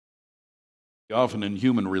Often in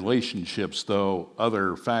human relationships, though,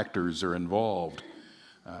 other factors are involved.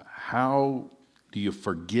 How do you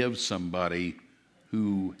forgive somebody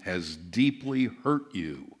who has deeply hurt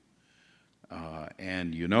you?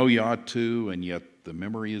 And you know you ought to, and yet the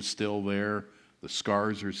memory is still there, the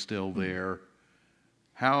scars are still there.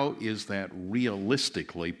 How is that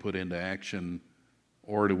realistically put into action,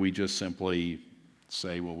 or do we just simply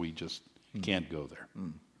say, well, we just can't go there?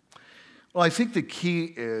 Well, I think the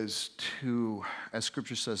key is to, as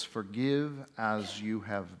Scripture says, forgive as you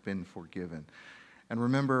have been forgiven. And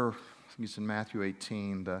remember, I think it's in Matthew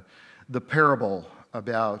 18, the parable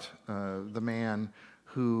about the man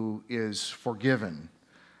who is forgiven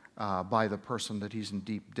by the person that he's in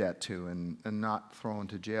deep debt to and not thrown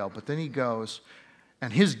to jail. But then he goes,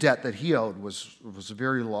 and his debt that he owed was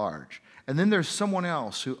very large. And then there's someone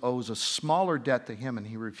else who owes a smaller debt to him, and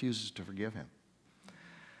he refuses to forgive him.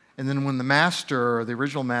 And then when the master, the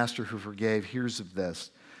original master who forgave, hears of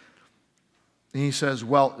this, he says,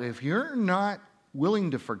 well, if you're not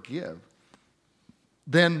willing to forgive,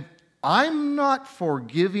 then I'm not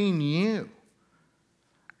forgiving you.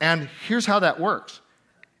 And here's how that works.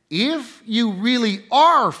 If you really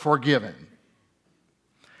are forgiven,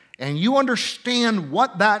 and you understand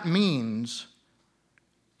what that means,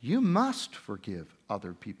 you must forgive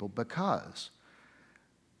other people, because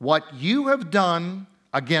what you have done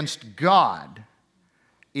against God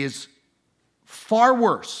is far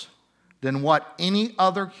worse than what any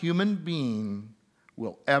other human being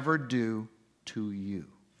will ever do to you.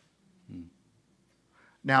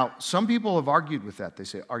 Now, some people have argued with that. They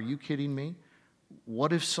say, are you kidding me?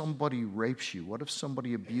 What if somebody rapes you? What if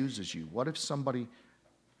somebody abuses you? What if somebody...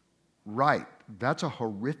 Right, that's a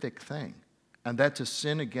horrific thing. And that's a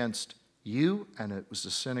sin against you, and it was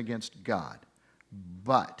a sin against God.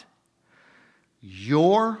 But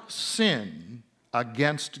your sin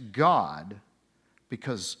against God,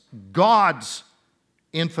 because God's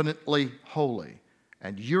infinitely holy,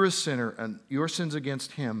 and you're a sinner, and your sins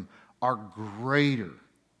against him are greater,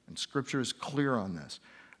 and Scripture is clear on this,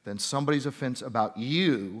 than somebody's offense about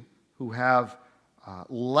you who have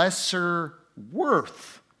lesser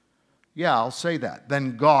worth. Yeah, I'll say that.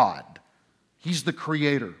 Than God. He's the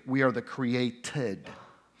creator. We are the created.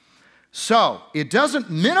 So, it doesn't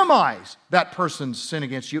minimize that person's sin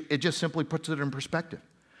against you. It just simply puts it in perspective.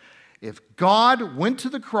 If God went to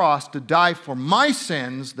the cross to die for my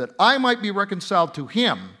sins that I might be reconciled to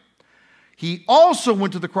him, he also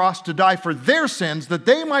went to the cross to die for their sins that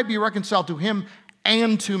they might be reconciled to him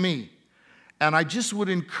and to me. And I just would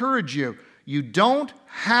encourage you, you don't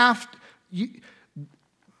have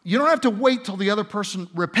to wait till the other person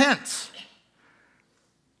repents.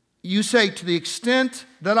 You say, to the extent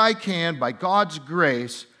that I can, by God's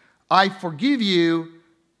grace, I forgive you.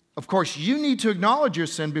 Of course, you need to acknowledge your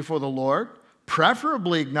sin before the Lord,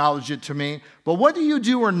 preferably acknowledge it to me. But whether you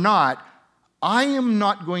do or not, I am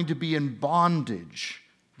not going to be in bondage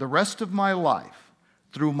the rest of my life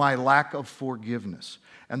through my lack of forgiveness.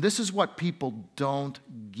 And this is what people don't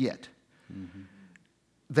get. Mm-hmm.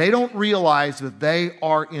 They don't realize that they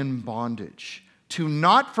are in bondage. To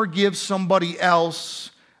not forgive somebody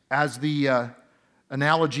else, as the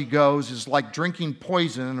analogy goes, is like drinking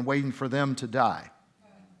poison and waiting for them to die.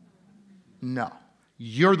 No.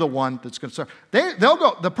 You're the one that's going to suffer. They'll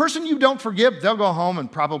go, the person you don't forgive, they'll go home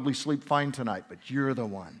and probably sleep fine tonight, but you're the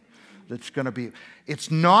one that's going to be.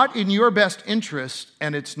 It's not in your best interest,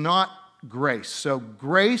 and it's not grace. So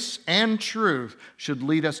grace and truth should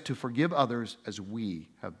lead us to forgive others as we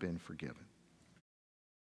have been forgiven.